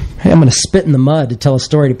 I'm going to spit in the mud to tell a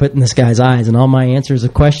story to put in this guy's eyes, and all my answers are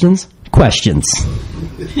questions? Questions.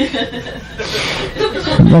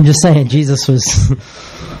 I'm just saying, Jesus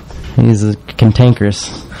he's a cantankerous.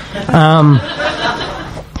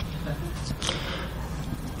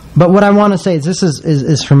 But what I want to say is this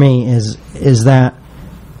is for me is that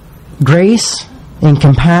grace and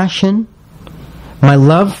compassion, my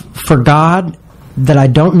love for God, that I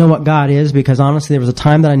don't know what God is, because honestly there was a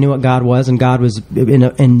time that I knew what God was, and God was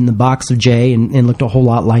in the box of J and looked a whole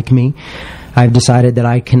lot like me. I've decided that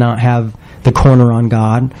I cannot have the corner on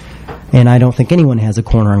God, and I don't think anyone has a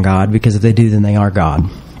corner on God, because if they do, then they are God.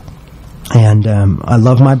 And I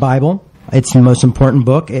love my Bible. It's the most important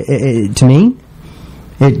book to me.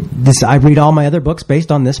 I read all my other books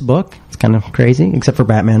based on this book. It's kind of crazy, except for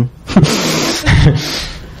Batman.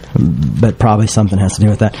 But probably something has to do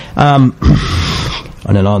with that. And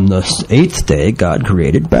then on the 8th day, God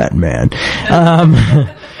created Batman.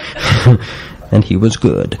 And he was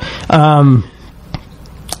good. So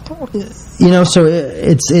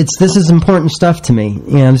this is important stuff to me.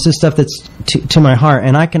 This is stuff that's to my heart,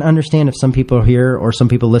 and I can understand if some people here or some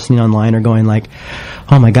people listening online are going like,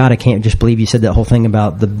 "Oh my God, I can't just believe you said that whole thing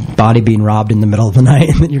about the body being robbed in the middle of the night."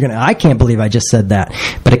 And I can't believe I just said that,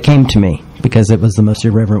 but it came to me because it was the most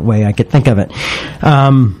irreverent way I could think of it.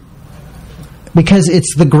 Because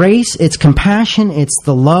it's the grace, it's compassion, it's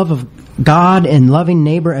the love of God and loving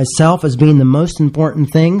neighbor as self as being the most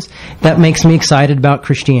important things that makes me excited about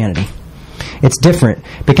Christianity. It's different,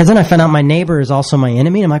 because then I found out my neighbor is also my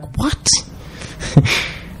enemy, and I'm like, what?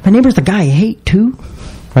 My neighbor's the guy I hate too?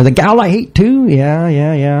 Or the gal I hate too?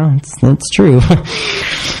 Yeah. That's true.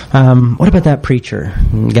 What about that preacher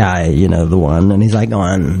guy, the one? And he's like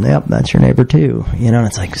going, yep, that's your neighbor too. And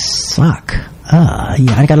it's like, suck.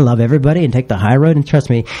 Yeah, I gotta love everybody and take the high road. And trust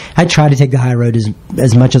me, I try to take the high road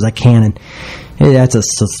as much as I can, and that's a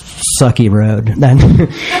sucky road.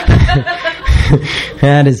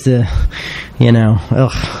 That is, ugh.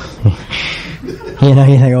 You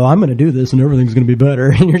think, oh, I'm going to do this and everything's going to be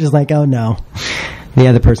better. And you're just like, oh no, the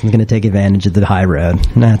other person's going to take advantage of the high road.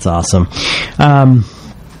 That's awesome.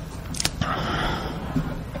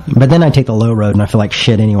 But then I take the low road and I feel like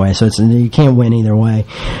shit anyway. So you can't win either way.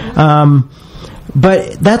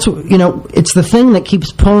 But that's, it's the thing that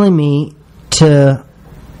keeps pulling me to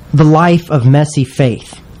the life of messy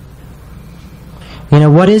faith.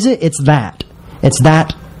 What is it? It's that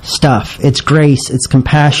stuff. It's grace. It's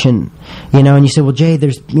compassion. And you say, well, Jay,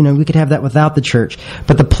 there's, we could have that without the church.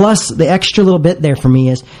 But the extra little bit there for me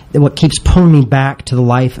is what keeps pulling me back to the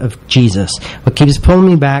life of Jesus. What keeps pulling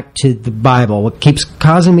me back to the Bible. What keeps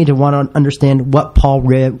causing me to want to understand what Paul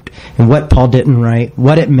wrote and what Paul didn't write,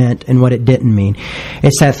 what it meant and what it didn't mean.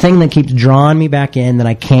 It's that thing that keeps drawing me back in that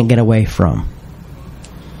I can't get away from.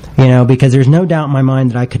 Because there's no doubt in my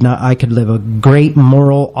mind that I could live a great,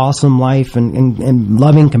 moral, awesome life and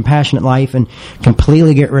loving, compassionate life and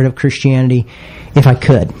completely get rid of Christianity if I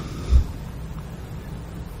could.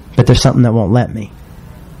 But there's something that won't let me.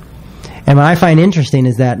 And what I find interesting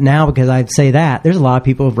is that now, because I'd say that, there's a lot of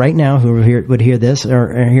people right now who would hear this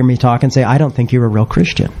or hear me talk and say, I don't think you're a real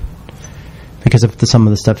Christian because of some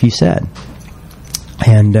of the stuff you said.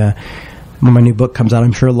 And when my new book comes out,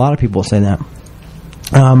 I'm sure a lot of people will say that.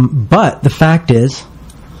 But the fact is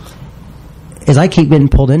I keep getting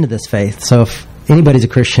pulled into this faith. So if anybody's a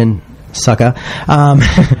Christian, sucker.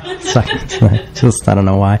 Just, I don't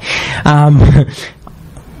know why. I'm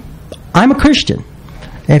a Christian.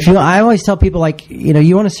 I always tell people, like,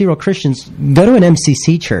 you want to see real Christians, go to an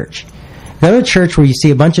MCC church. Go to a church where you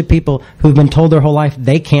see a bunch of people who've been told their whole life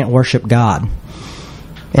they can't worship God.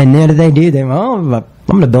 And then they do. I'm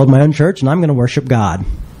going to build my own church and I'm going to worship God.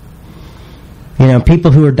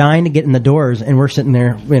 People who are dying to get in the doors, and we're sitting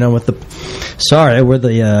there, with we're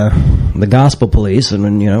the gospel police,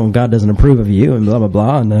 and God doesn't approve of you, and blah blah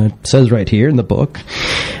blah, and it says right here in the book,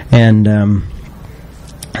 and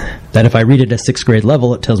that if I read it at 6th grade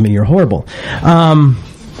level, it tells me you're horrible.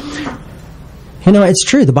 It's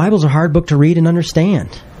true. The Bible's a hard book to read and understand.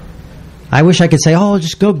 I wish I could say,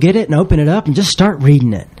 just go get it and open it up and just start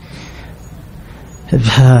reading it.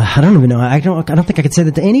 I don't even know. I don't think I could say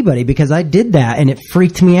that to anybody, because I did that and it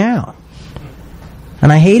freaked me out.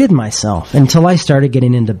 And I hated myself until I started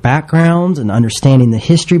getting into backgrounds and understanding the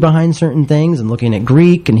history behind certain things and looking at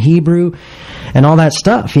Greek and Hebrew and all that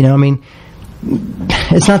stuff.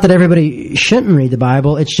 It's not that everybody shouldn't read the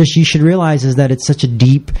Bible. It's just you should realize is that it's such a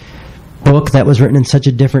deep book that was written in such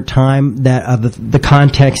a different time that the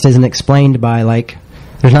context isn't explained by,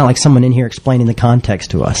 there's not like someone in here explaining the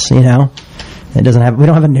context to us, It doesn't have. We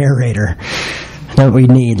don't have a narrator that we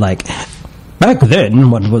need. Like back then,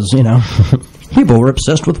 what was people were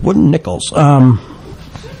obsessed with wooden nickels. They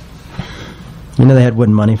had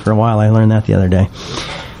wooden money for a while. I learned that the other day.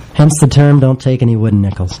 Hence the term, "Don't take any wooden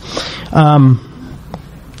nickels."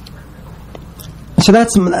 So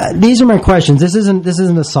these are my questions. This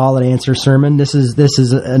isn't a solid answer sermon. This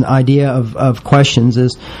is an idea of questions.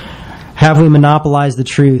 Is have we monopolized the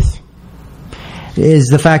truth? Is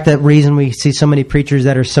the fact that reason we see so many preachers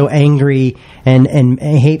that are so angry and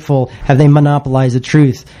hateful, have they monopolized the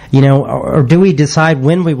truth? Or do we decide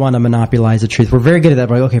when we want to monopolize the truth? We're very good at that.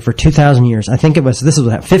 We're like, okay, for 2,000 years, I think this was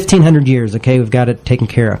 1,500 years, okay, we've got it taken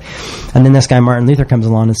care of. And then this guy, Martin Luther, comes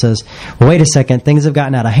along and says, well, wait a second, things have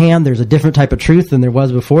gotten out of hand. There's a different type of truth than there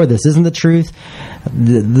was before. This isn't the truth.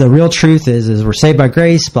 The real truth is we're saved by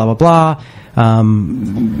grace, blah, blah, blah.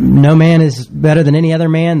 No man is better than any other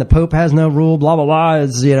man. The Pope has no rule. Blah blah blah.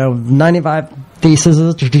 Is 95 theses.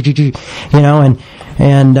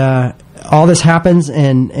 And all this happens,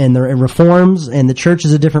 and the reforms, and the church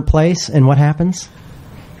is a different place. And what happens?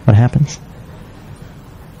 What happens?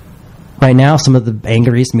 Right now, some of the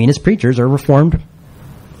angriest, meanest preachers are Reformed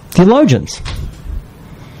theologians.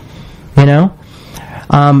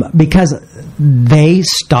 Because they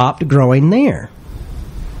stopped growing there.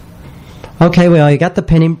 Okay, well, you got the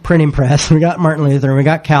printing press, we got Martin Luther, and we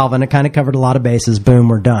got Calvin. It kind of covered a lot of bases. Boom,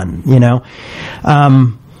 we're done,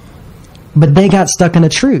 But they got stuck in a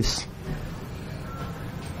truth.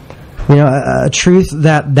 A truth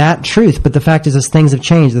that truth. But the fact is things have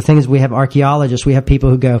changed. The thing is we have archaeologists, we have people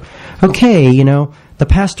who go, okay, the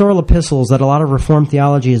pastoral epistles that a lot of Reformed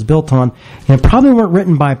theology is built on, probably weren't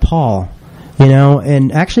written by Paul,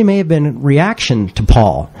 and actually may have been reaction to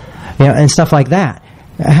Paul, and stuff like that.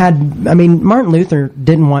 Martin Luther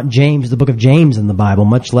didn't want the book of James in the Bible,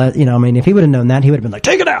 much less, if he would have known that, he would have been like,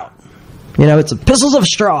 take it out. It's epistles of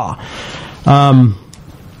straw.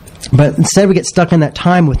 But instead we get stuck in that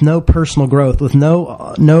time with no personal growth, with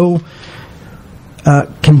no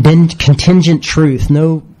contingent truth,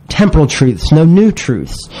 no temporal truths, no new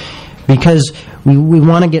truths, because we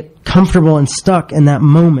want to get comfortable and stuck in that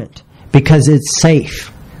moment because it's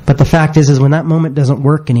safe. But the fact is when that moment doesn't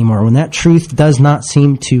work anymore, when that truth does not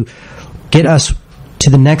seem to get us to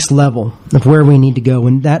the next level of where we need to go,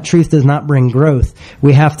 when that truth does not bring growth,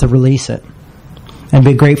 we have to release it and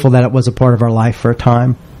be grateful that it was a part of our life for a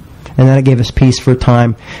time and that it gave us peace for a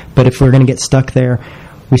time. But if we're going to get stuck there,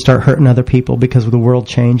 we start hurting other people because the world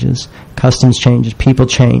changes, customs changes, people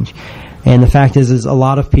change. And the fact is a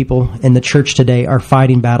lot of people in the church today are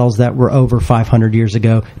fighting battles that were over 500 years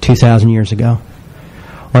ago, 2,000 years ago,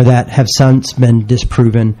 or that have since been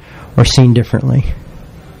disproven or seen differently.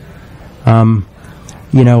 Part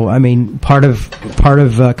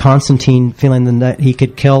of Constantine feeling that he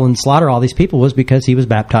could kill and slaughter all these people was because he was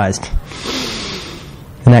baptized.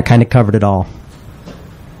 And that kind of covered it all.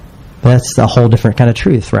 That's a whole different kind of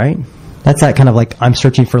truth, right? That's that kind of like, I'm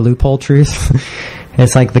searching for loophole truth.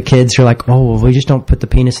 It's like the kids who are like, oh, well, we just don't put the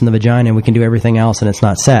penis in the vagina and we can do everything else and it's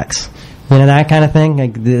not sex. You know, that kind of thing.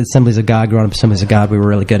 Like the Assemblies of God, growing up Assemblies of God, we were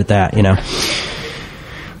really good at that, you know.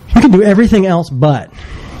 We can do everything else but.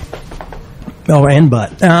 Oh, and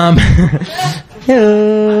but.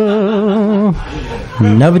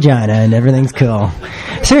 No vagina and everything's cool.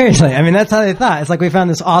 Seriously, I mean, that's how they thought. It's like we found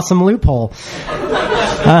this awesome loophole.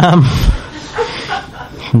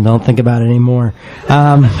 Don't think about it anymore.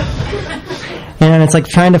 And it's like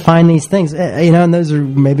trying to find these things, you know, and those are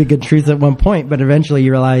maybe good truths at one point, but eventually you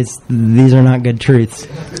realize these are not good truths.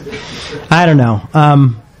 I don't know.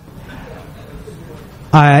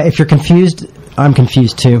 If you're confused, I'm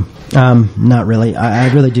confused too. Not really.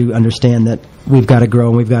 I really do understand that we've got to grow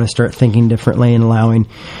and we've got to start thinking differently and allowing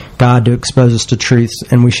God to expose us to truths,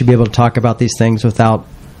 and we should be able to talk about these things without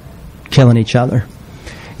killing each other.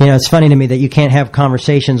 You know, it's funny to me that you can't have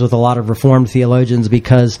conversations with a lot of Reformed theologians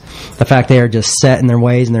because the fact they are just set in their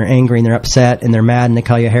ways and they're angry and they're upset and they're mad and they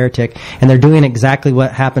call you a heretic, and they're doing exactly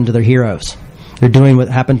what happened to their heroes. They're doing what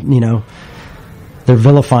happened, you know, they're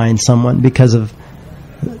vilifying someone because of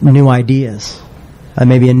new ideas,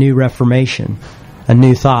 maybe a new reformation, a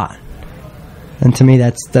new thought. And to me,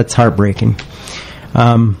 that's heartbreaking.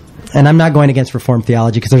 And I'm not going against Reformed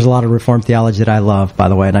theology because there's a lot of Reformed theology that I love, by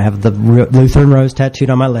the way, and I have the Lutheran rose tattooed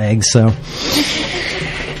on my leg, so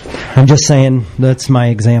I'm just saying that's my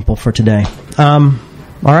example for today. All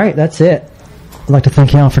right, that's it. I'd like to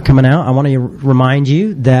thank y'all for coming out. I want to remind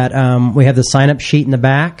you that we have the sign-up sheet in the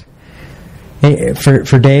back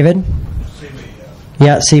for David.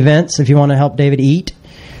 Yeah, see Vince if you want to help David eat,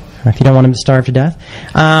 or if you don't want him to starve to death.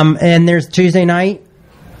 And there's Tuesday night.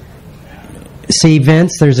 See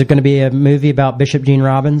Vince. There's going to be a movie about Bishop Gene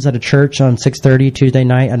Robbins at a church on 6:30 Tuesday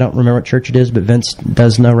night. I don't remember what church it is, but Vince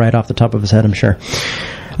does know right off the top of his head, I'm sure.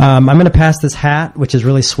 I'm going to pass this hat, which is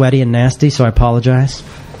really sweaty and nasty, so I apologize.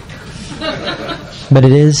 But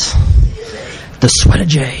it is the Sweat of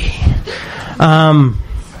J.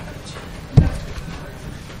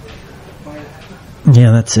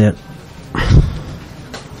 Yeah, that's it.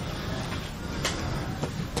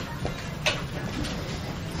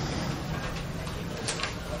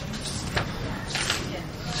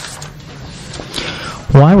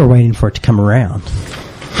 While we're waiting for it to come around,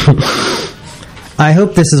 I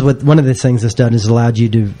hope this is what one of the things this done is allowed you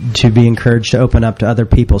to be encouraged to open up to other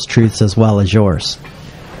people's truths as well as yours.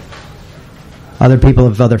 Other people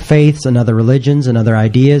of other faiths and other religions and other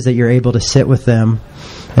ideas, that you're able to sit with them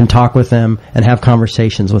and talk with them and have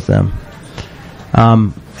conversations with them,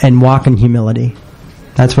 and walk in humility.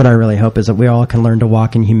 That's what I really hope, is that we all can learn to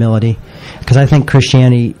walk in humility, because I think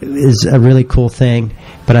Christianity is a really cool thing,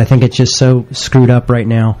 but I think it's just so screwed up right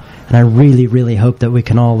now, and I really, really hope that we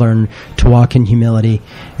can all learn to walk in humility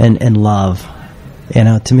and love. You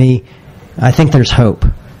know, to me, I think there's hope.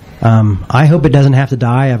 I hope it doesn't have to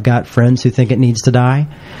die. I've got friends who think it needs to die,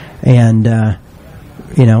 and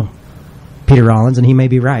you know, Peter Rollins, and he may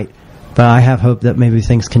be right, but I have hope that maybe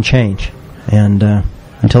things can change, and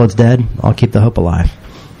until it's dead, I'll keep the hope alive.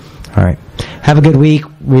 All right. Have a good week.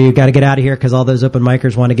 We've got to get out of here because all those open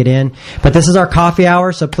micers want to get in. But this is our coffee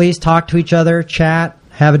hour, so please talk to each other, chat,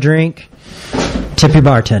 have a drink, tip your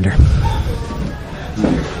bartender.